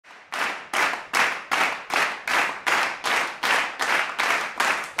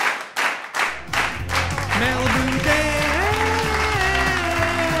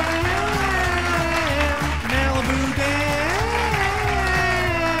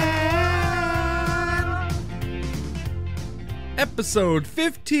Episode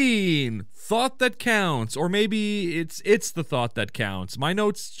 15, Thought That Counts. Or maybe it's the thought that counts. My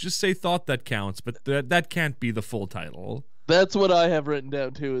notes just say thought that counts, but that can't be the full title. That's what I have written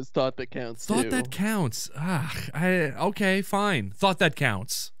down too, is thought that counts too. Thought that counts. Okay, fine. Thought that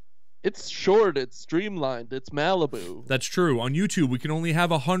counts. It's short, it's streamlined, it's Malibu. That's true. On YouTube, we can only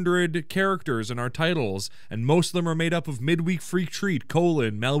have 100 characters in our titles, and most of them are made up of midweek freak treat,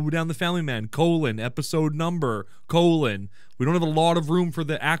 Malibu Down the Family Man, episode number, We don't have a lot of room for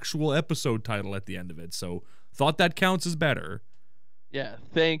the actual episode title at the end of it, so thought that counts is better. Yeah,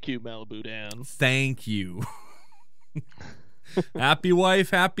 thank you, Malibu Down. Thank you. Happy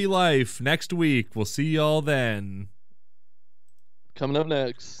wife, happy life. Next week. We'll see y'all then. Coming up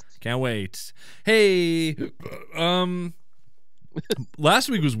next. Can't wait. Hey, last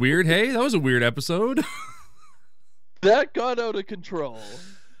week was weird. Hey, that was a weird episode. That got out of control.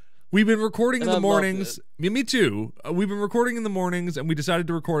 We've been recording in the mornings. Me too. We've been recording in the mornings, and we decided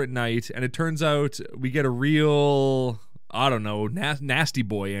to record at night, and it turns out we get a real, I don't know, nasty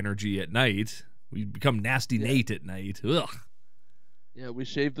boy energy at night. We become nasty Nate at night. Ugh. Yeah, we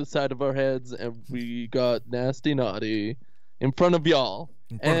shaved the side of our heads, and we got nasty naughty in front of y'all.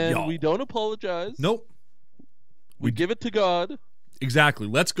 And we don't apologize. Nope. We give it to God. Exactly.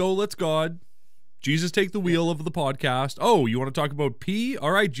 Let's go. Let's God. Jesus, take the wheel of the podcast. Oh, you want to talk about pee?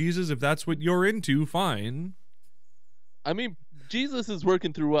 All right, Jesus, if that's what you're into, fine. I mean, Jesus is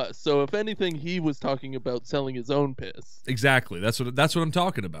working through us, so if anything, he was talking about selling his own piss. Exactly. That's what I'm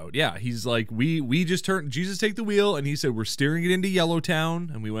talking about. Yeah, he's like, we just turned Jesus, take the wheel, and he said we're steering it into Yellowtown,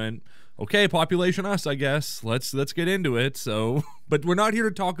 and we went, okay, population us, I guess. Let's get into it. So, but we're not here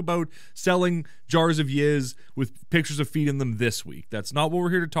to talk about selling jars of Yiz with pictures of feet in them this week. That's not what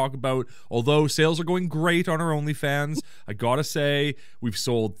we're here to talk about. Although sales are going great on our OnlyFans, I gotta say we've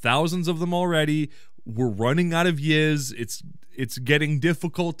sold thousands of them already. We're running out of Yiz. It's getting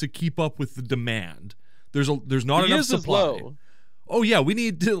difficult to keep up with the demand. There's not enough supply. Is low. Oh yeah,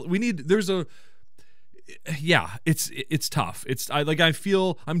 it's tough. I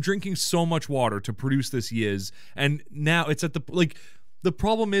feel I'm drinking so much water to produce this Yiz, and now it's at the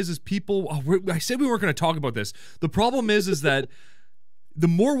problem is people. I said we weren't going to talk about this. The problem is that the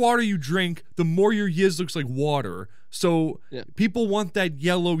more water you drink, the more your Yiz looks like water. So people want that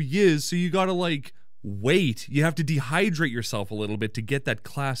yellow Yiz, so you got to wait. You have to dehydrate yourself a little bit to get that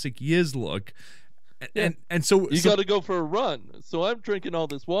classic Yiz look. And so you got to go for a run. So I'm drinking all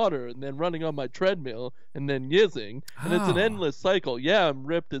this water and then running on my treadmill and then yizzing, and it's an endless cycle. Yeah, I'm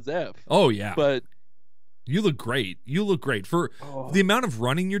ripped as F. Oh yeah, but you look great. You look great for the amount of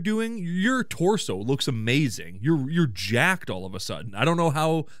running you're doing. Your torso looks amazing. You're jacked all of a sudden. I don't know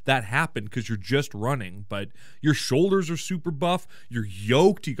how that happened because you're just running, but your shoulders are super buff. You're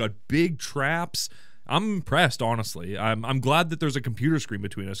yoked. You got big traps. I'm impressed, honestly. I'm glad that there's a computer screen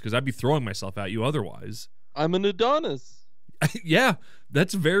between us because I'd be throwing myself at you otherwise. I'm an Adonis. Yeah,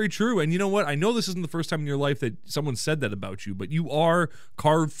 that's very true. And you know what? I know this isn't the first time in your life that someone said that about you, but you are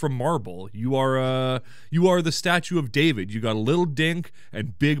carved from marble. You are the statue of David. You got a little dink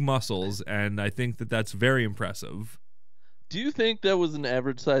and big muscles, and I think that that's very impressive. Do you think that was an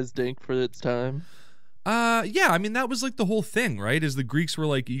average-sized dink for its time? Yeah, I mean, that was the whole thing, right? Is the Greeks were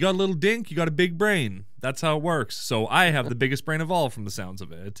like, you got a little dink, you got a big brain. That's how it works. So I have the biggest brain of all from the sounds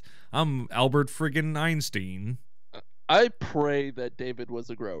of it. I'm Albert friggin' Einstein. I pray that David was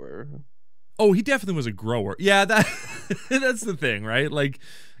a grower. Oh, he definitely was a grower. Yeah, that's the thing, right?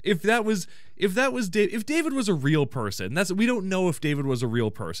 If David was a real person, we don't know if David was a real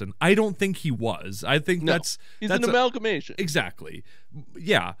person. I don't think he was. I think that's an amalgamation. Exactly.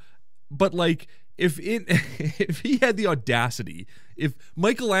 Yeah. But if he had the audacity, if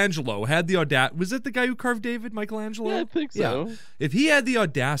Michelangelo had the audacity, was it the guy who carved David, Michelangelo? Yeah, I think so. Yeah. If he had the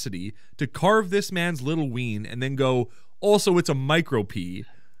audacity to carve this man's little ween and then go, also it's a micro P,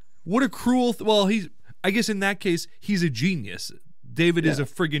 what a cruel, I guess in that case, he's a genius. David is a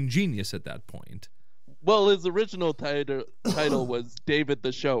friggin' genius at that point. Well, his original title was David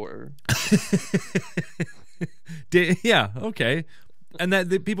the Shower. Yeah, okay. And that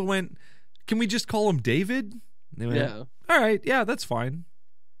the people went, can we just call him David? They went, yeah. All right, yeah, that's fine.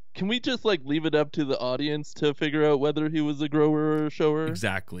 Can we just leave it up to the audience to figure out whether he was a grower or a shower?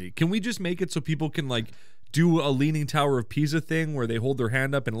 Exactly. Can we just make it so people can do a Leaning Tower of Pisa thing where they hold their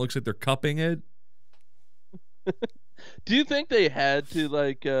hand up and it looks like they're cupping it? Do you think they had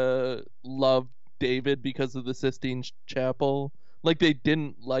to love David because of the Sistine Chapel? They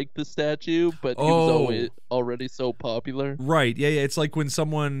didn't like the statue, but he was already so popular. Right, yeah. It's like when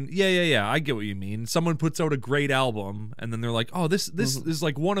someone, yeah. I get what you mean. Someone puts out a great album, and then they're like, oh, this is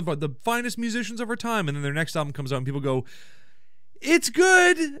one of the finest musicians of our time. And then their next album comes out, and people go, It's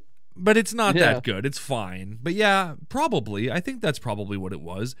good, but it's not Yeah. that good. It's fine. But yeah, probably. I think that's probably what it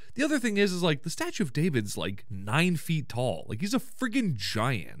was. The other thing is like the Statue of David's like 9 feet tall. Like he's a friggin'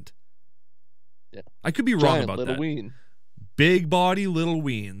 giant. Yeah. I could be wrong Giant about little that. ween. Big body, little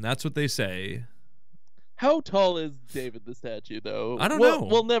ween. That's what they say. How tall is David the statue, though? I don't know.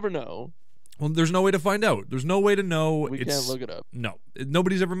 We'll never know. Well, there's no way to find out. There's no way to know. We can't look it up. No,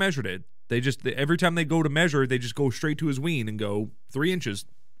 nobody's ever measured it. Every time they go to measure, they just go straight to his ween and go 3 inches.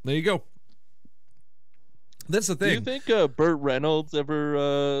 There you go. That's the thing. Do you think Burt Reynolds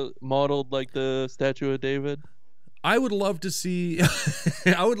ever modeled like the Statue of David? I would love to see.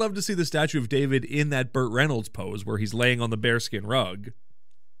 I would love to see the Statue of David in that Burt Reynolds pose where he's laying on the bearskin rug.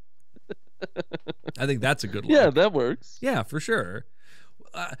 I think that's a good look. Yeah, that works. Yeah, for sure.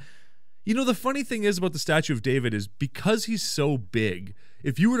 The funny thing is about the Statue of David is because he's so big,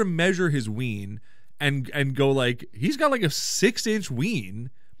 if you were to measure his ween and go like, he's got like a 6-inch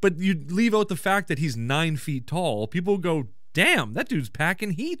ween, but you leave out the fact that he's 9 feet tall, people go, damn, that dude's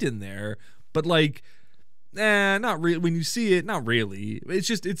packing heat in there. But like, not really. When you see it, not really. It's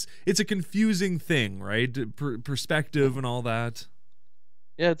just, it's a confusing thing, right? Perspective and all that.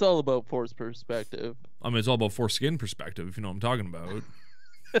 Yeah, it's all about force perspective. I mean, it's all about foreskin perspective, if you know what I'm talking about.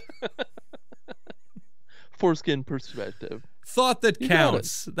 Foreskin perspective. Thought that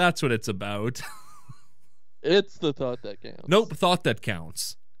counts. That's what it's about. It's the thought that counts. Nope, thought that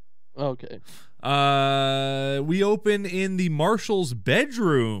counts. Okay. We open in the Marshall's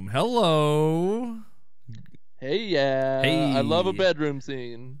bedroom. Hello. Hey, yeah. Hey. I love a bedroom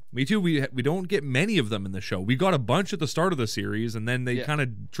scene. Me too. We don't get many of them in the show. We got a bunch at the start of the series, and then they kind of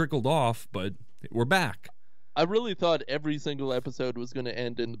trickled off, but we're back. I really thought every single episode was going to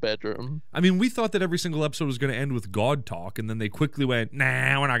end in the bedroom. I mean, we thought that every single episode was going to end with God talk, and then they quickly went,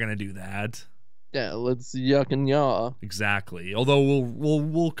 nah, we're not going to do that. Yeah, let's yuck and yaw. Exactly. Although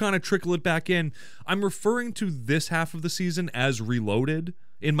we'll kind of trickle it back in. I'm referring to this half of the season as Reloaded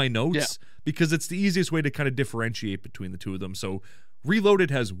in my notes because it's the easiest way to kind of differentiate between the two of them. So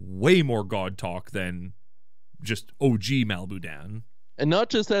Reloaded has way more God talk than just OG Malibu Dan. And not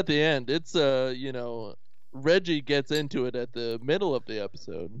just at the end. It's Reggie gets into it at the middle of the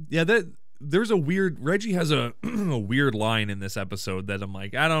episode. Yeah, there's a weird Reggie has a a weird line in this episode that I'm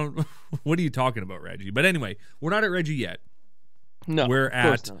like, I don't what are you talking about, Reggie? But anyway, we're not at Reggie yet. No. We're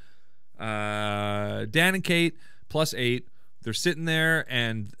at Dan and Kate +8. They're sitting there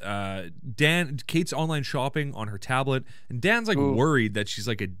and Kate's online shopping on her tablet, and Dan's like worried that she's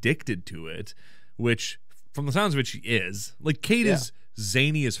like addicted to it, which from the sounds of it she is. Like Kate is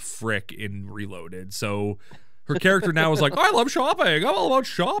zany as frick in Reloaded, so her character now is like, I love shopping, I'm all about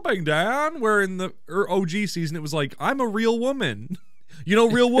shopping, Dan, where in the OG season it was like, I'm a real woman. You know,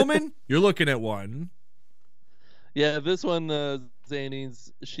 real woman, you're looking at one. Yeah, this one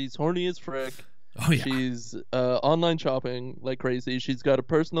Zany's, she's horny as frick. Oh yeah, she's online shopping like crazy. She's got a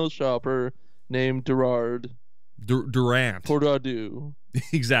personal shopper named Durand Depardieu.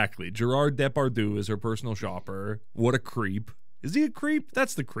 Exactly, Gerard Depardieu is her personal shopper. What a creep. Is he a creep?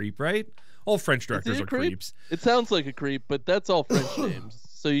 That's the creep, right? All French directors are creeps. It sounds like a creep, but that's all French names,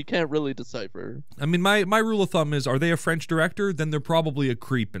 so you can't really decipher. I mean, my rule of thumb is, are they a French director? Then they're probably a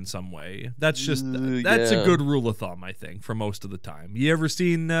creep in some way. That's just that's a good rule of thumb, I think, for most of the time. You ever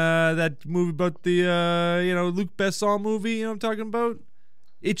seen that movie about the Luc Besson movie? You know what I'm talking about?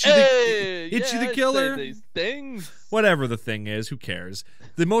 Itchy the Killer? These things. Whatever the thing is, who cares?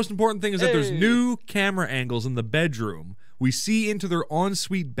 The most important thing is that there's new camera angles in the bedroom. We see into their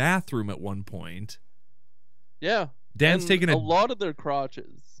ensuite bathroom at one point. Yeah. Dan's taking a lot of their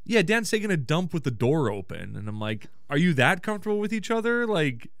crotches. Yeah, Dan's taking a dump with the door open, and I'm like, are you that comfortable with each other?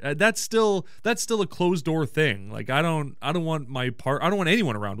 Like that's still a closed door thing. Like I don't want I don't want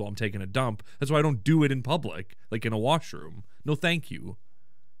anyone around while I'm taking a dump. That's why I don't do it in public, like in a washroom. No, thank you.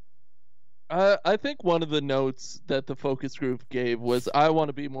 I think one of the notes that the focus group gave was, I want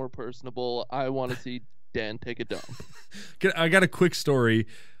to be more personable. I want to see Dan take a dump. I got a quick story.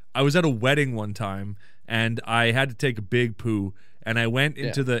 I was at a wedding one time, and I had to take a big poo, and I went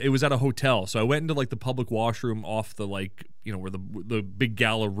into it was at a hotel, so I went into like the public washroom off the where the big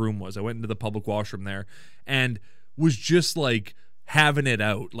gala room was. I went into the public washroom there, and was just like having it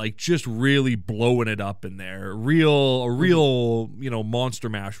out, like just really blowing it up in there. A real monster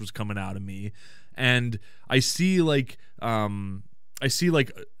mash was coming out of me, and I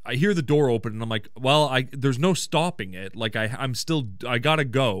hear the door open, and I'm like, well, there's no stopping it. Like I gotta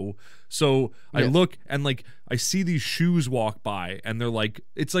go. So I look, and like I see these shoes walk by, and they're like,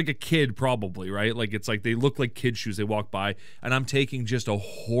 it's like a kid probably, right? Like it's like they look like kid shoes. They walk by, and I'm taking just a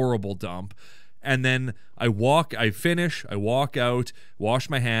horrible dump. And then I finish, I walk out, wash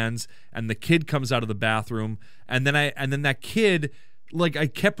my hands, and the kid comes out of the bathroom, and then that kid, like, I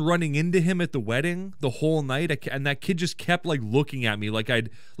kept running into him at the wedding the whole night, and that kid just kept like looking at me like I'd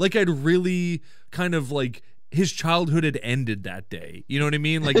really kind of like his childhood had ended that day. You know what I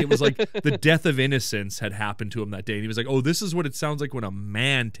mean? Like, it was like the death of innocence had happened to him that day, and he was like, "Oh, this is what it sounds like when a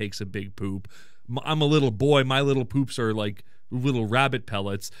man takes a big poop. I'm a little boy, my little poops are like little rabbit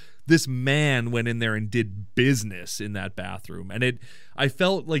pellets. This man went in there and did business in that bathroom." And I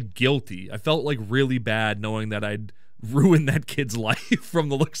felt like guilty. I felt like really bad knowing that I'd ruined that kid's life from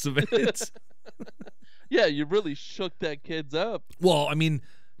the looks of it. Yeah, you really shook that kid's up. Well, I mean,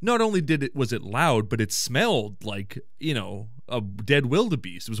 not only was it loud, but it smelled like, you know, a dead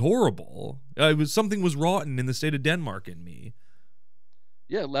wildebeest. It was horrible. Something was rotten in the state of Denmark in me.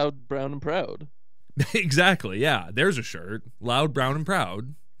 Yeah, loud, brown, and proud. Exactly. Yeah, there's a shirt. Loud, brown, and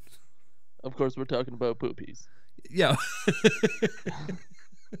proud. Of course, we're talking about poopies. Yeah.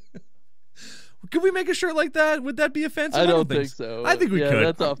 Could we make a shirt like that? Would that be offensive? I don't think so. I think we could.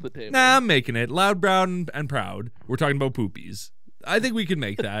 That's off the table. Nah, I'm making it. Loud, brown, and proud. We're talking about poopies. I think we can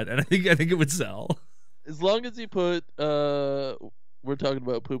make that, and I think it would sell. As long as you put we're talking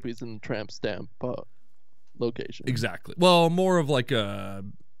about poopies in the tramp stamp location. Exactly. Well, more of like a,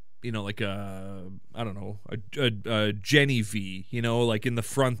 you know, like a, I don't know, a Jenny V, you know, like in the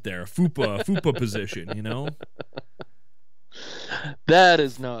front there, fupa position, you know. That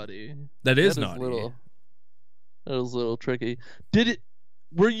is naughty. That is naughty. That was a little tricky.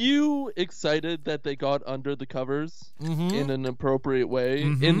 Were you excited that they got under the covers in an appropriate way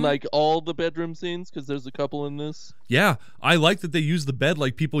in like all the bedroom scenes? Because there's a couple in this. Yeah, I like that they use the bed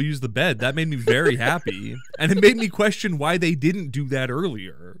like people use the bed. That made me very happy, and it made me question why they didn't do that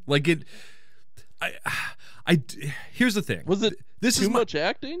earlier. Like it, here's the thing. Was it too much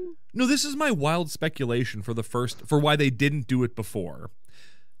acting? No, this is my wild speculation for why they didn't do it before.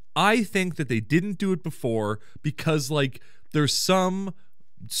 I think that they didn't do it before because like there's some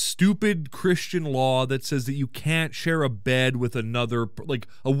stupid Christian law that says that you can't share a bed with another, like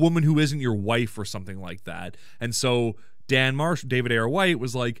a woman who isn't your wife or something like that. And so David Ayer White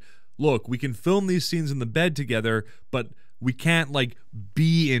was like, look, we can film these scenes in the bed together, but we can't like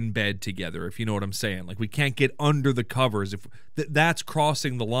be in bed together, if you know what I'm saying. Like we can't get under the covers. If that's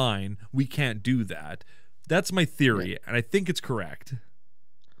crossing the line, we can't do that. That's my theory, and I think it's correct.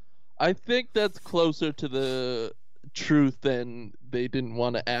 I think that's closer to the truth than they didn't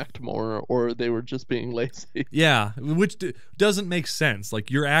want to act more or they were just being lazy. Yeah, which doesn't make sense. Like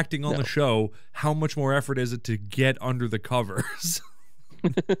you're acting on the show, how much more effort is it to get under the covers?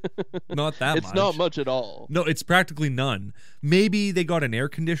 Not that much. It's not much at all. No, it's practically none. Maybe they got an air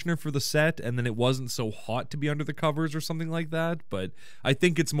conditioner for the set and then it wasn't so hot to be under the covers or something like that, but I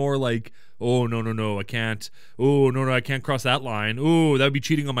think it's more like, oh no, I can't. Oh no, I can't cross that line. Oh, that would be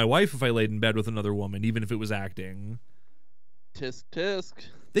cheating on my wife if I laid in bed with another woman, even if it was acting. Tisk.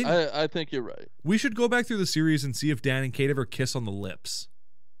 I think you're right. We should go back through the series and see if Dan and Kate ever kiss on the lips.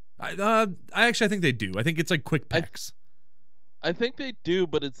 I think they do. I think it's like quick pecks. I think they do,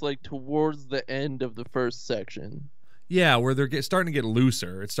 but it's like towards the end of the first section. Yeah, where they're starting to get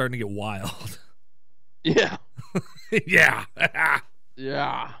looser. It's starting to get wild. Yeah. Yeah.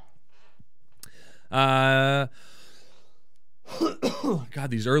 Yeah. God,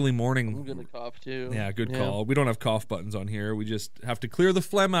 these early morning. I'm gonna cough too. Yeah, good call. We don't have cough buttons on here. We just have to clear the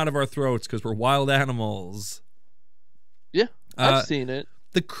phlegm out of our throats because we're wild animals. Yeah, I've seen it.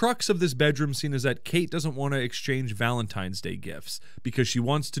 The crux of this bedroom scene is that Kate doesn't want to exchange Valentine's Day gifts because she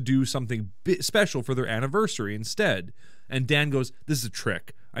wants to do something special for their anniversary instead. And Dan goes, this is a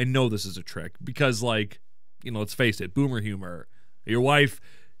trick. I know this is a trick because, like, you know, let's face it, boomer humor. Your wife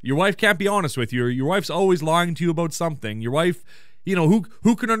can't be honest with you. Your wife's always lying to you about something. Your wife, you know,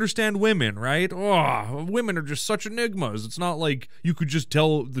 who can understand women, right? Oh, women are just such enigmas. It's not like you could just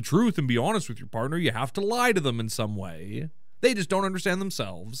tell the truth and be honest with your partner. You have to lie to them in some way. They just don't understand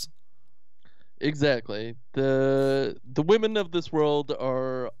themselves. Exactly. The women of this world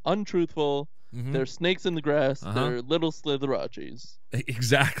are untruthful. Mm-hmm. They're snakes in the grass. They're little slitherachis.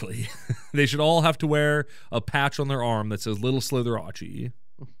 Exactly. They should all have to wear a patch on their arm that says little slitherachi.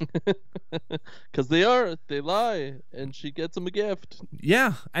 Because they lie, and she gets them a gift.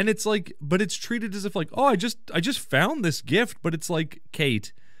 Yeah, and it's like, but it's treated as if like, oh, I just found this gift, but it's like,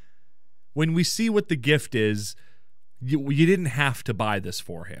 Kate, when we see what the gift is, you didn't have to buy this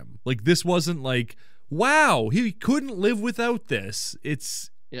for him. Like, this wasn't like, wow, he couldn't live without this.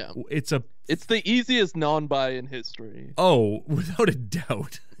 It's the easiest non-buy in history. Oh, without a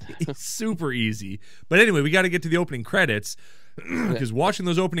doubt. It's super easy. But anyway, we got to get to the opening credits. Because watching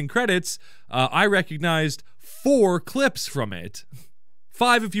those opening credits, I recognized 4 clips from it.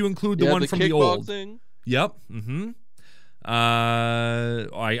 5 if you include the one from the old. Yep.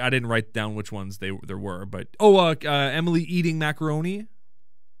 I didn't write down which ones there were, but Emily eating macaroni.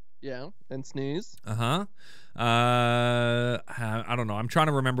 Yeah, and sneeze. I don't know. I'm trying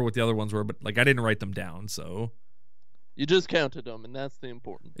to remember what the other ones were, but like I didn't write them down, so you just counted them, and that's the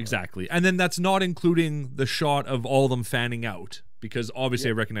important part. Exactly. And then that's not including the shot of all of them fanning out, because obviously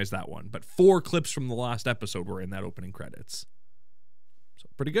I recognize that one. But 4 clips from the last episode were in that opening credits. So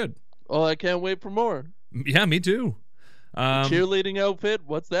pretty good. Oh, I can't wait for more. Yeah, me too. Cheerleading outfit,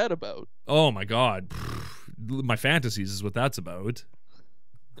 what's that about? Oh my god. My fantasies is what that's about.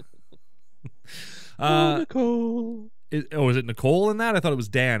 Nicole. Is it Nicole in that? I thought it was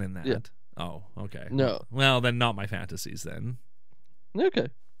Dan in that. Yeah. Oh, okay. No. Well, then not my fantasies then. Okay.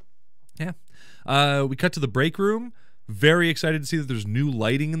 Yeah. We cut to the break room. Very excited to see that there's new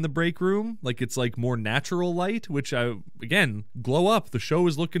lighting in the break room. Like it's like more natural light, which again, glow up. The show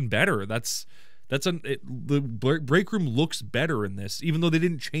is looking better. The break room looks better in this, even though they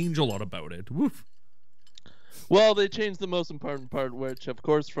didn't change a lot about it. Woof. Well, they changed the most important part, which, of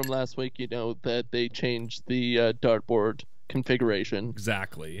course, from last week, you know, that they changed the dartboard configuration.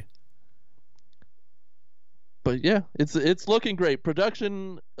 Exactly. But yeah, it's looking great.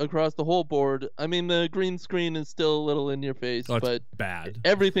 Production across the whole board. I mean, the green screen is still a little in your face, but bad.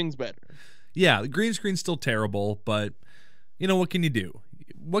 Everything's better. Yeah, the green screen's still terrible, but you know, what can you do?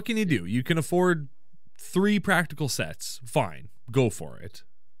 What can you do? You can afford 3 practical sets. Fine. Go for it.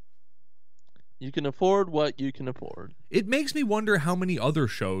 You can afford what you can afford. It makes me wonder how many other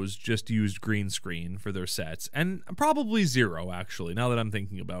shows just used green screen for their sets. And probably 0, actually, now that I'm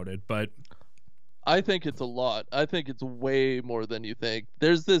thinking about it. But I think it's a lot. I think it's way more than you think.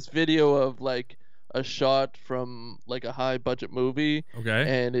 There's this video of like a shot from like a high budget movie.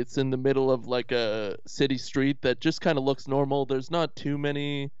 Okay. And it's in the middle of like a city street that just kind of looks normal. There's not too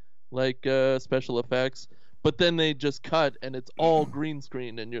many like special effects. But then they just cut, and it's all green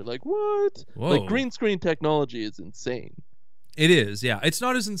screen, and you're like, what? Whoa. Like, green screen technology is insane. It is, yeah. It's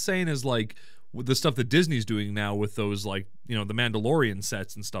not as insane as, like, the stuff that Disney's doing now with those, like, you know, the Mandalorian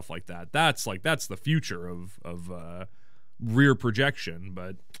sets and stuff like that. That's the future of rear projection.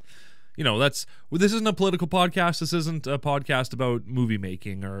 But, you know, this isn't a political podcast. This isn't a podcast about movie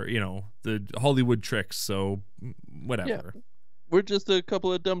making or, you know, the Hollywood tricks. So, whatever. Yeah. We're just a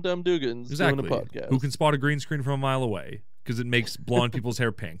couple of dumb Dugans doing a podcast. Who can spot a green screen from a mile away because it makes blonde people's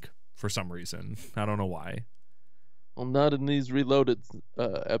hair pink for some reason. I don't know why. Well, not in these Reloaded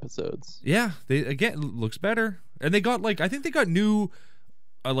episodes. Yeah, looks better, and they got I think they got new,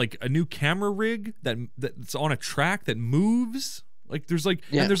 a new camera rig that's on a track that moves. Like there's and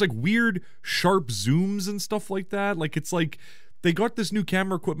there's weird sharp zooms and stuff like that. Like it's like. They got this new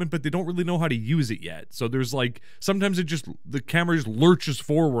camera equipment, but they don't really know how to use it yet. So there's sometimes the camera just lurches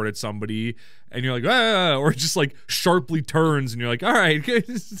forward at somebody and you're like, or it just sharply turns and you're like, all right,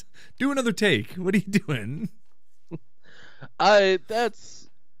 do another take. What are you doing? That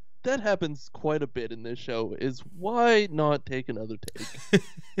happens quite a bit in this show is why not take another take?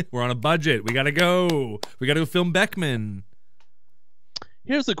 We're on a budget. We got to go film Beckman.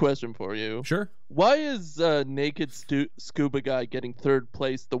 Here's a question for you. Sure. Why is naked scuba guy getting 3rd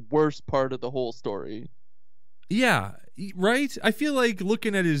place the worst part of the whole story? Yeah, right? I feel like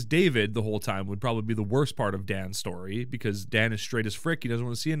looking at his David the whole time would probably be the worst part of Dan's story because Dan is straight as frick. He doesn't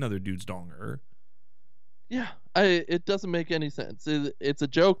want to see another dude's donger. Yeah, it doesn't make any sense. It's a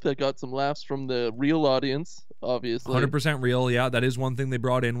joke that got some laughs from the real audience, obviously. 100% real, yeah. That is one thing they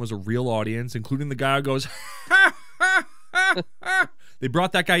brought in was a real audience, including the guy who goes, ha, ha, ha, ha. They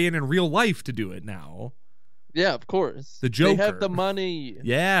brought that guy in real life to do it now. Yeah, of course. The Joker. They have the money.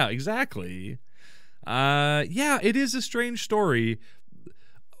 Yeah, exactly. Yeah, it is a strange story.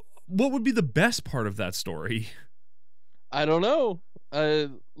 What would be the best part of that story? I don't know.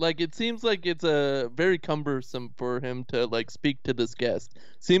 It seems like it's very cumbersome for him to speak to this guest.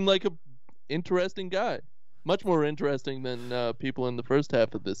 Seemed like a interesting guy. Much more interesting than people in the first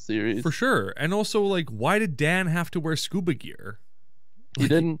half of this series. For sure. And also, why did Dan have to wear scuba gear? He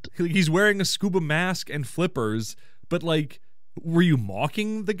didn't. He's wearing a scuba mask and flippers, but were you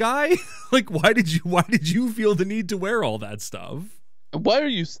mocking the guy? Why did you feel the need to wear all that stuff? Why are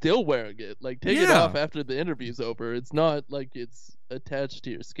you still wearing it? Take it off after the interview's over. It's not like it's attached to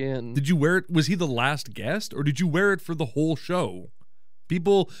your skin. Did you wear it? Was he the last guest, or did you wear it for the whole show?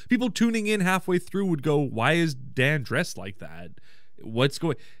 People tuning in halfway through would go, "Why is Dan dressed like that? What's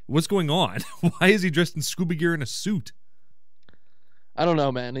going on? Why is he dressed in scuba gear and a suit?" I don't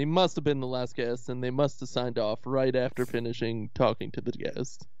know, man. He must have been the last guest, and they must have signed off right after finishing talking to the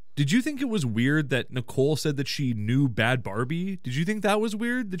guest. Did you think it was weird that Nicole said that she knew Bad Barbie? Did you think that was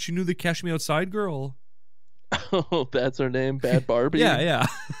weird that she knew the Cash Me Outside girl? Oh, that's her name, Bad Barbie? Yeah.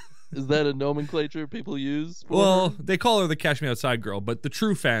 Is that a nomenclature people use? Well, they call her the Cash Me Outside girl, but the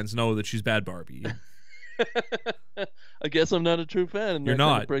true fans know that she's Bad Barbie. I guess I'm not a true fan, and You're that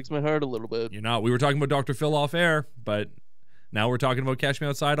not. kind of breaks my heart a little bit. You're not. We were talking about Dr. Phil off air, but now we're talking about Cash Me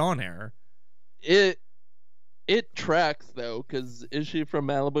Outside on air. It tracks though, because is she from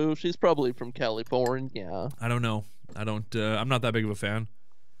Malibu? She's probably from California. I don't know. I'm not that big of a fan.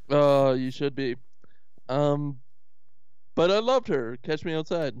 You should be. But I loved her. Catch Me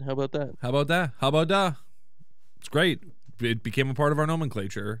Outside. How about that? How about that? It's great. It became a part of our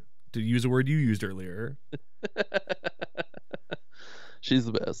nomenclature, to use a word you used earlier. She's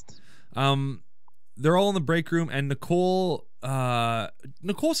the best. They're all in the break room, and Nicole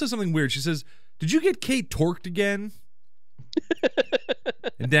says something weird. She says, "Did you get Kate torqued again?"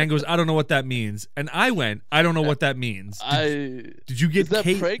 And Dan goes, "I don't know what that means." And I went, "I don't know what that means." Did you get Is that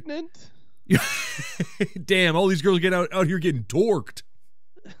Kate pregnant? Damn, all these girls get out here getting torqued.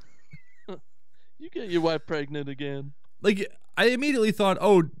 You get your wife pregnant again. Like, I immediately thought,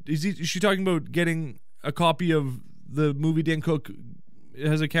 oh, is she talking about getting a copy of the movie Dan Cook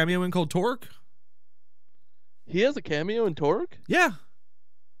has a cameo in called Torque? He has a cameo in Torque? Yeah.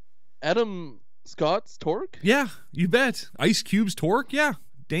 Adam Scott's Torque? Yeah, you bet. Ice Cube's Torque? Yeah.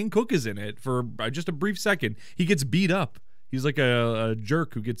 Dan Cook is in it for just a brief second. He gets beat up. He's like a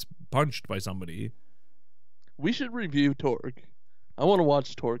jerk who gets punched by somebody. We should review Torque. I want to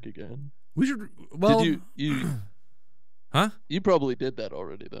watch Torque again. We should. Well, did you huh? You probably did that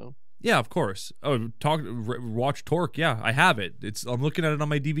already, though. Yeah, of course. Oh, watch Torque. Yeah, I have it. I'm looking at it on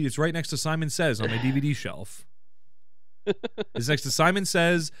my DVD. It's right next to Simon Says on my DVD shelf. It's next to Simon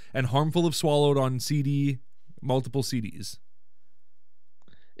Says and Harmful If Swallowed on CD, multiple CDs.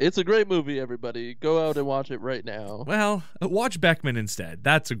 It's a great movie, everybody. Go out and watch it right now. Well, watch Beckman instead.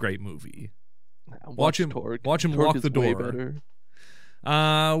 That's a great movie. Watch him Torque. Watch him Torque lock is the door. way better.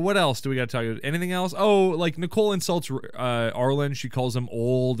 What else do we got to talk about? Anything else? Oh, like Nicole insults Arlen. She calls him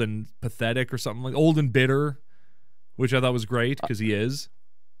old and pathetic or something, like old and bitter, which I thought was great because he is.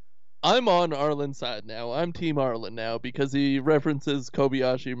 I'm on Arlen's side now. I'm Team Arlen now because he references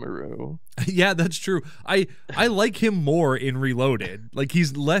Kobayashi Maru. Yeah, that's true. I like him more in Reloaded. Like,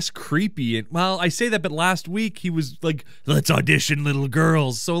 he's less creepy. And well, I say that, but last week he was like, "Let's audition little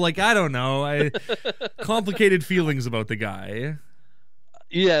girls." So, like, I don't know. Complicated feelings about the guy.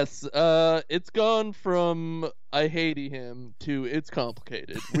 Yes, it's gone from I hate him to it's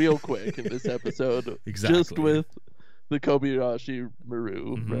complicated real quick in this episode. Exactly. Just with the Kobayashi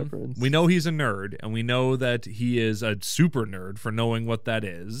Maru reference. We know he's a nerd, and we know that he is a super nerd for knowing what that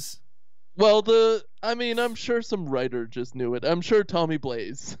is. Well, I'm sure some writer just knew it. I'm sure Tommy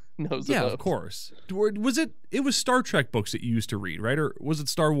Blaze knows Yeah, about. of course. It was Star Trek books that you used to read, right? Or was it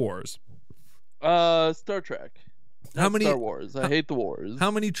Star Wars? Star Trek. How many Star Wars? I hate the wars.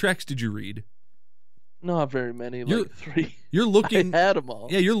 How many Treks did you read? Not very many, like 3. You're looking I had them all.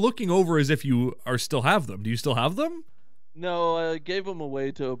 Yeah, you're looking over as if you still have them. Do you still have them? No, I gave them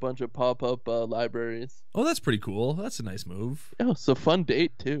away to a bunch of pop-up libraries. Oh, that's pretty cool. That's a nice move. Yeah, it's a fun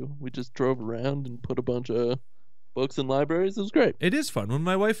date, too. We just drove around and put a bunch of books in libraries. It was great. It is fun. When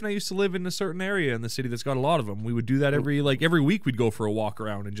my wife and I used to live in a certain area in the city that's got a lot of them, we would do that every week. We'd go for a walk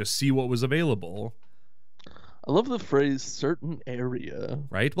around and just see what was available. I love the phrase "certain area."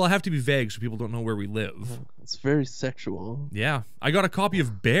 Right? Well, I have to be vague so people don't know where we live. It's very sexual. Yeah. I got a copy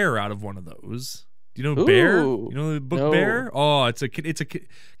of Bear out of one of those. Do you know Bear? You know the book no. Bear? Oh, it's a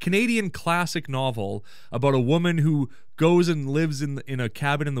Canadian classic novel about a woman who goes and lives in a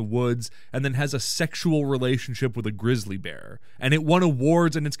cabin in the woods and then has a sexual relationship with a grizzly bear. And it won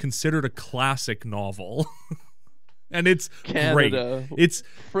awards and it's considered a classic novel. And it's Canada. great. It's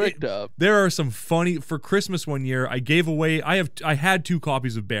fricked up. There are some funny. For Christmas one year, I gave away. I had 2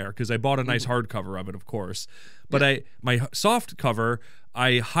 copies of Bear because I bought a nice hardcover of it, of course. But my soft cover,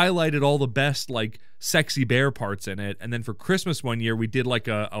 I highlighted all the best like sexy bear parts in it, and then for Christmas one year we did like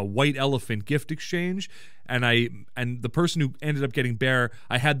a white elephant gift exchange, and the person who ended up getting Bear,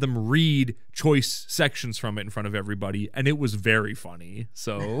 I had them read choice sections from it in front of everybody, and it was very funny.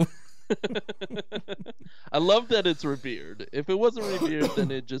 So. I love that it's revered. If it wasn't revered, then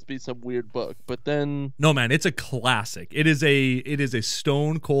it'd just be some weird book. But then, no, man, it's a classic. It is a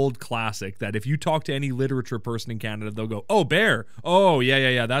stone cold classic that if you talk to any literature person in Canada, they'll go, "Oh, Bear. Oh,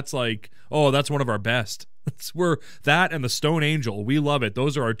 yeah. That's that's one of our best." That and The Stone Angel. We love it.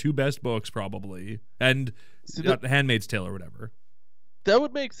 Those are our 2 best books, probably. And Handmaid's Tale or whatever. That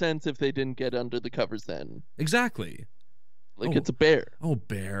would make sense if they didn't get under the covers then. Exactly. Like, it's a bear. Oh,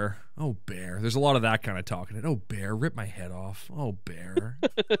 bear. Oh, bear. There's a lot of that kind of talk in it. Oh, bear. Rip my head off. Oh, bear.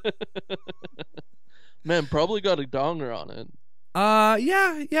 Man, probably got a donger on it.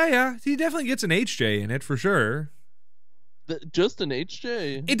 Yeah. He definitely gets an HJ in it for sure. Just an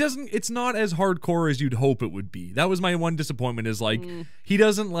HJ? It's not as hardcore as you'd hope it would be. That was my one disappointment is, like, he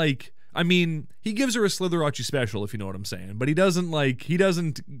doesn't, like... I mean, he gives her a Slitheracci special, if you know what I'm saying. But he doesn't I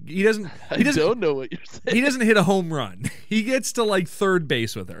don't know what you're saying. He doesn't hit a home run. He gets to, like, third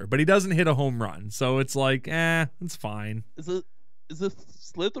base with her, but he doesn't hit a home run. So it's like, it's fine. Is a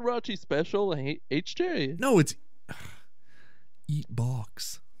Slitheracci special a HJ? No, it's eat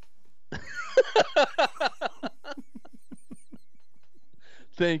box.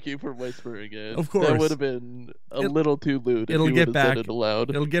 Thank you for whispering it. Of course. That would have been a little too lewd. It'll get back. It aloud.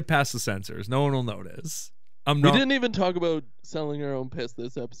 It'll get past the censors. No one will notice. We didn't even talk about selling our own piss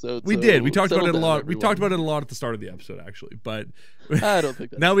this episode. We did. We talked about it a lot. Everyone. We talked about it a lot at the start of the episode, actually. But I don't think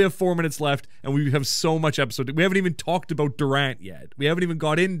that. Now we have 4 minutes left, and we have so much episode. We haven't even talked about Durant yet. We haven't even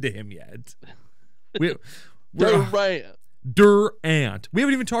got into him yet. Durant. We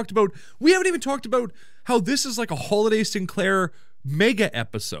haven't even talked about how this is like a Holiday Sinclair mega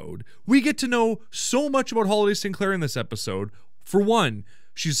episode. We get to know so much about Holiday Sinclair in this episode. For one,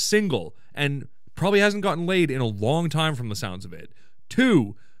 she's single and probably hasn't gotten laid in a long time from the sounds of it.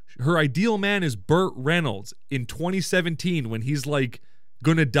 2, her ideal man is Burt Reynolds in 2017 when he's like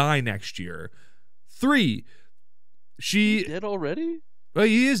gonna die next year. 3, He's dead already? Well,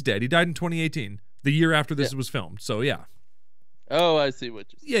 he is dead. He died in 2018, the year after this was filmed. So yeah. Oh, I see what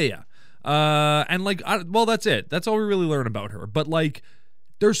you're saying. Yeah. And like, well, that's it. That's all we really learn about her. But like,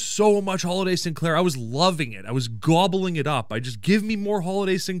 there's so much Holiday Sinclair. I was loving it. I was gobbling it up. I just give me more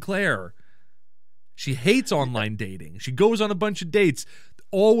Holiday Sinclair. She hates online dating. She goes on a bunch of dates,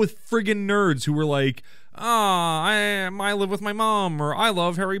 all with friggin' nerds who were like, I live with my mom, or I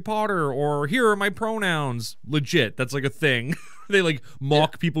love Harry Potter, or here are my pronouns. Legit, that's like a thing. They like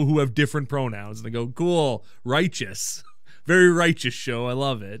mock people who have different pronouns, and they go, cool, righteous. Very righteous show. I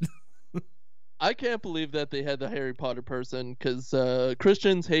love it. I can't believe that they had the Harry Potter person, because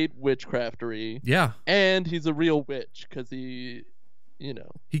Christians hate witchcraftery. Yeah. And he's a real witch, because he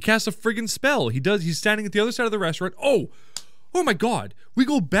casts a friggin' spell. He's standing at the other side of the restaurant. Oh my God. We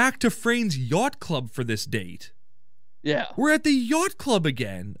go back to Frane's yacht club for this date. Yeah. We're at the yacht club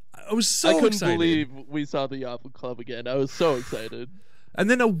again. I was so excited. I couldn't believe we saw the yacht club again. I was so excited. And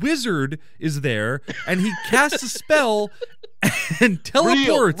then a wizard is there, and he casts a spell and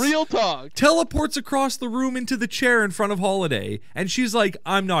teleports. Real talk. Teleports across the room into the chair in front of Holiday. And she's like,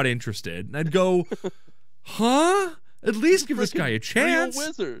 I'm not interested. And I'd go, huh? At least give this guy a chance. Real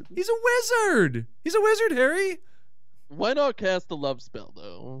wizard. He's a wizard. He's a wizard, Harry. Why not cast a love spell,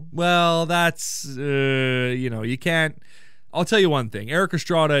 though? Well, that's, you can't. I'll tell you one thing. Eric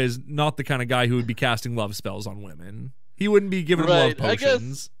Estrada is not the kind of guy who would be casting love spells on women. He wouldn't be giving love potions. I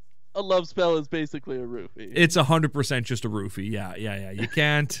guess a love spell is basically a roofie. It's 100% just a roofie. Yeah. You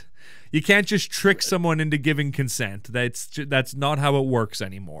can't just trick someone into giving consent. That's not how it works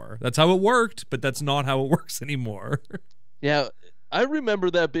anymore. That's how it worked, but that's not how it works anymore. Yeah, I remember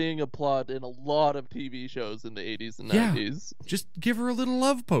that being a plot in a lot of TV shows in the 80s and 90s. Just give her a little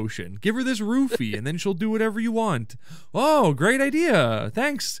love potion. Give her this roofie, and then she'll do whatever you want. Oh, great idea.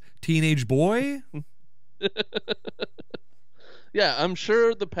 Thanks, teenage boy. Yeah, I'm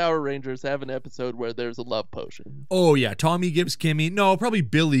sure the Power Rangers have an episode where there's a love potion. Oh, yeah. Tommy gives Kimmy. No, probably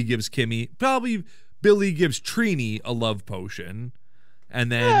Billy gives Kimmy. Probably Billy gives Trini a love potion.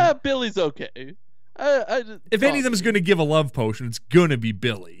 And then... Yeah, Billy's okay. If any of them is going to give a love potion, it's going to be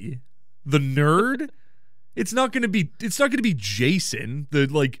Billy. The nerd? It's not going to be Jason,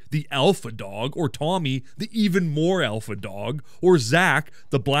 the alpha dog, or Tommy, the even more alpha dog, or Zach,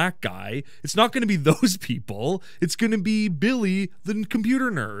 the black guy. It's not going to be those people. It's going to be Billy, the computer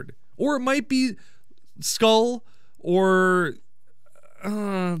nerd. Or it might be Skull, or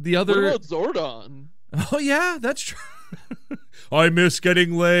the other... What about Zordon? Oh, yeah, that's true. I miss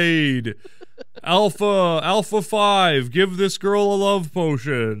getting laid. Alpha 5, give this girl a love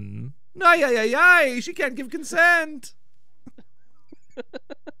potion. Ay, she can't give consent.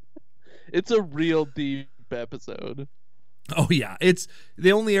 It's a real deep episode. Oh yeah,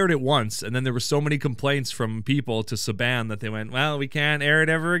 they only aired it once, and then there were so many complaints from people to Saban that they went, well, we can't air it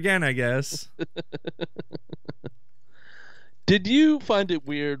ever again, I guess. Did you find it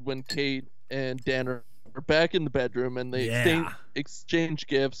weird when Kate and Dan are are back in the bedroom and they exchange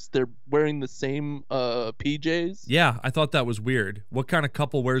gifts. They're wearing the same PJs. Yeah, I thought that was weird. What kind of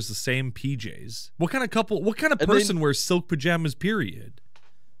couple wears the same PJs? What kind of person wears silk pajamas, period?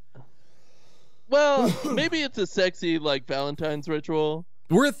 Well, maybe it's a sexy, like, Valentine's ritual.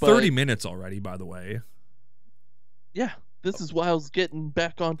 We're at 30 minutes already, by the way. Yeah, this is Wiles getting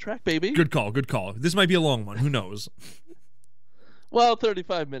back on track, baby. Good call, good call. This might be a long one. Who knows? Well,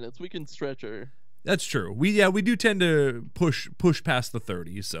 35 minutes. We can stretch her. That's true. We do tend to push past the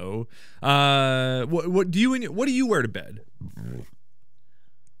 30. So, what do you wear to bed?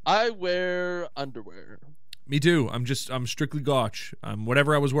 I wear underwear. Me too. I'm strictly gotch.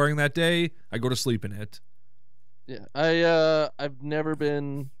 Whatever I was wearing that day, I go to sleep in it. Yeah, I've never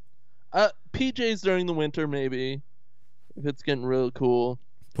been PJs during the winter, maybe, if it's getting real cool.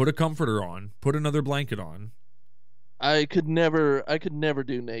 Put a comforter on. Put another blanket on. I could never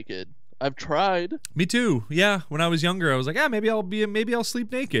do naked. I've tried. Me too. Yeah, when I was younger, I was like, maybe I'll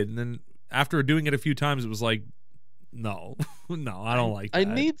sleep naked. And then after doing it a few times, it was like, no, no, I don't like that. I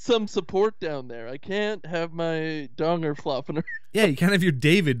need some support down there. I can't have my donger flopping around. Yeah, you can't have your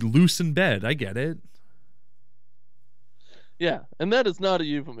David loose in bed. I get it. Yeah, and that is not a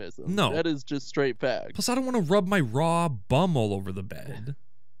euphemism. No. That is just straight fact. Plus, I don't want to rub my raw bum all over the bed.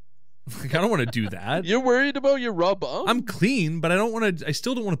 Like, I don't want to do that. You're worried about your raw bum? I'm clean, but I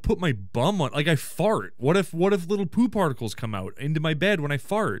still don't want to put my bum on. Like, I fart. What if little poo particles come out into my bed when I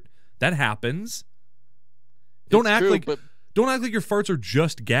fart? That happens. Don't act like your farts are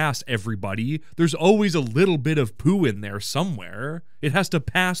just gas, everybody. There's always a little bit of poo in there somewhere. It has to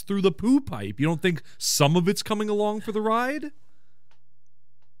pass through the poo pipe. You don't think some of it's coming along for the ride?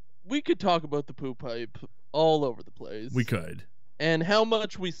 We could talk about the poo pipe all over the place. We could. And how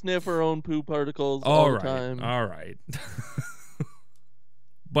much we sniff our own poo particles all the time. All right.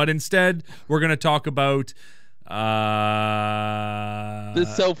 But instead, we're going to talk about...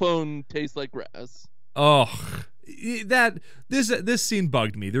 This cell phone tastes like grass. Oh, this scene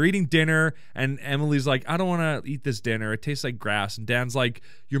bugged me. They're eating dinner, and Emily's like, I don't want to eat this dinner. It tastes like grass. And Dan's like,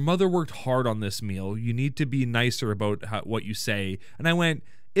 your mother worked hard on this meal. You need to be nicer about what you say. And I went,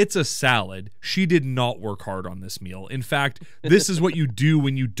 it's a salad. She did not work hard on this meal. In fact, this is what you do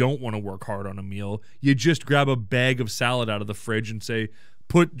when you don't want to work hard on a meal. You just grab a bag of salad out of the fridge and say,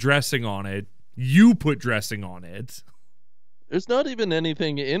 put dressing on it. You put dressing on it. There's not even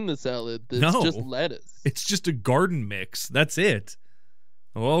anything in the salad. It's just lettuce. It's just a garden mix. That's it.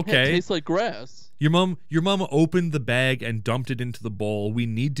 Oh, okay. It tastes like grass. Your mom opened the bag and dumped it into the bowl. We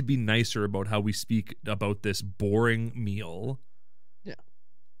need to be nicer about how we speak about this boring meal.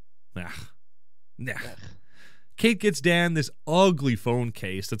 Yeah. Nah. Kate gets Dan this ugly phone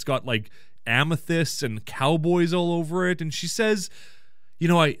case that's got like amethysts and cowboys all over it, and she says, you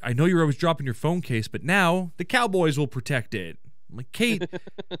know, I know you're always dropping your phone case, but now the cowboys will protect it. I'm like, Kate,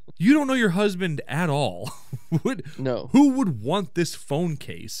 you don't know your husband at all. No. Who would want this phone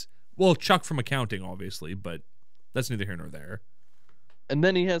case? Well, Chuck from accounting, obviously, but that's neither here nor there. And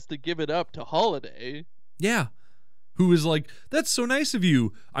then he has to give it up to Holiday. Yeah. Who is like, that's so nice of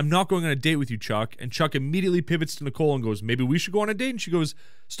you. I'm not going on a date with you, Chuck. And Chuck immediately pivots to Nicole and goes, maybe we should go on a date. And she goes,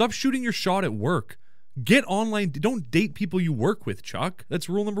 stop shooting your shot at work. Get online. Don't date people you work with, Chuck. That's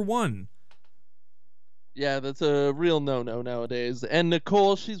rule number 1. Yeah, that's a real no-no nowadays. And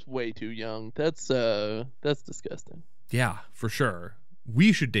Nicole, she's way too young. That's disgusting. Yeah, for sure.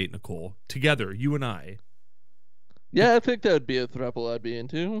 We should date Nicole together, you and I. Yeah, I think that would be a throuple I'd be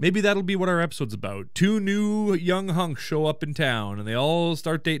into. Maybe that'll be what our episode's about. 2 new young hunks show up in town, and they all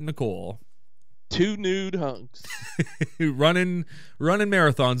start dating Nicole. 2 nude hunks. running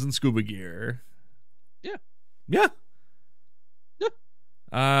marathons in scuba gear. Yeah.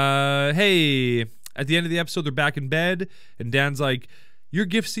 Hey, at the end of the episode, they're back in bed, and Dan's like, your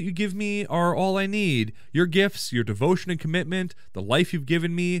gifts that you give me are all I need. Your gifts, your devotion and commitment, the life you've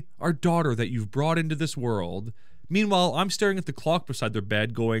given me, our daughter that you've brought into this world. Meanwhile, I'm staring at the clock beside their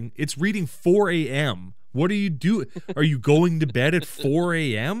bed going, it's reading 4 a.m. What are you doing? Are you going to bed at 4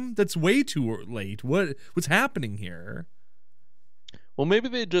 a.m.? That's way too late. What's happening here? Well, maybe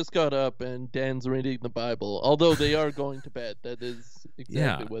they just got up and Dan's reading the Bible. Although they are going to bed. That is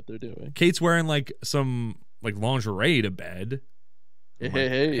exactly what they're doing. Kate's wearing like some like lingerie to bed.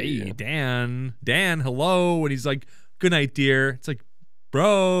 Hey, Dan, hello. And he's like, good night, dear. It's like,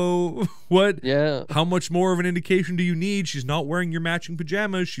 bro, what? Yeah. How much more of an indication do you need? She's not wearing your matching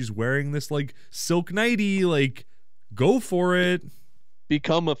pajamas. She's wearing this like silk nightie. Like, go for it.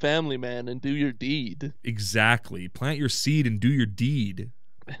 Become a family man and do your deed. Exactly. Plant your seed and do your deed.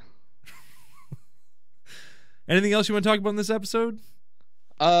 Anything else you want to talk about in this episode?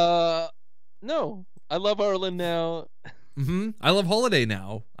 No. I love Arlen now. I love Holiday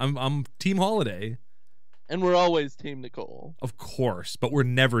now. I'm Team Holiday. And we're always Team Nicole. Of course, but we're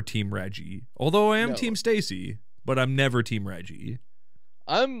never Team Reggie. Although I am Team Stacy, but I'm never Team Reggie.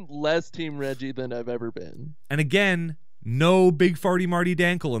 I'm less Team Reggie than I've ever been. And again, no Big Farty Marty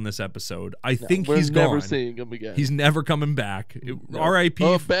Dankel in this episode. I think he's gone. We're never seeing him again. He's never coming back. No. R.I.P.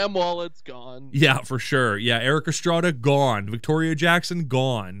 Oh, Bam Wallet's gone. Yeah, for sure. Yeah, Eric Estrada gone. Victoria Jackson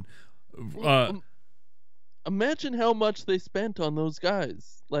gone. Imagine how much they spent on those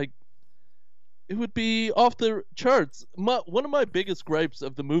guys. Like, it would be off the charts. One of my biggest gripes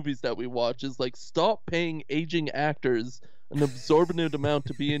of the movies that we watch is like, stop paying aging actors an absorbent amount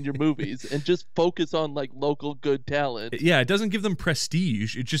to be in your movies and just focus on like local good talent. Yeah, it doesn't give them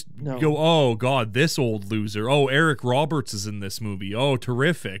prestige. It just go, oh God, this old loser. Oh, Eric Roberts is in this movie. Oh,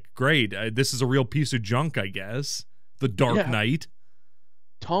 terrific. Great. This is a real piece of junk, I guess. The Dark Knight.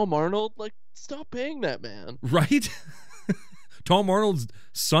 Tom Arnold, like, stop paying that man. Right? Tom Arnold's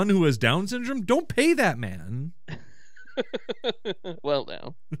son who has Down syndrome? Don't pay that man. Well,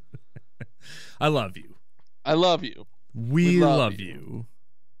 now. I love you. I love you. We love you.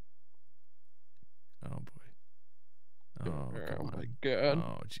 Oh, boy. Oh, oh my God.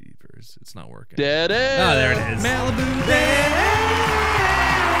 Oh, jeepers. It's not working. Dead end. Oh, there it is. Malibu Dead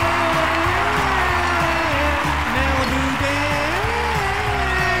Malibu Dead.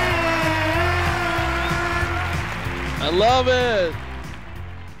 I love it.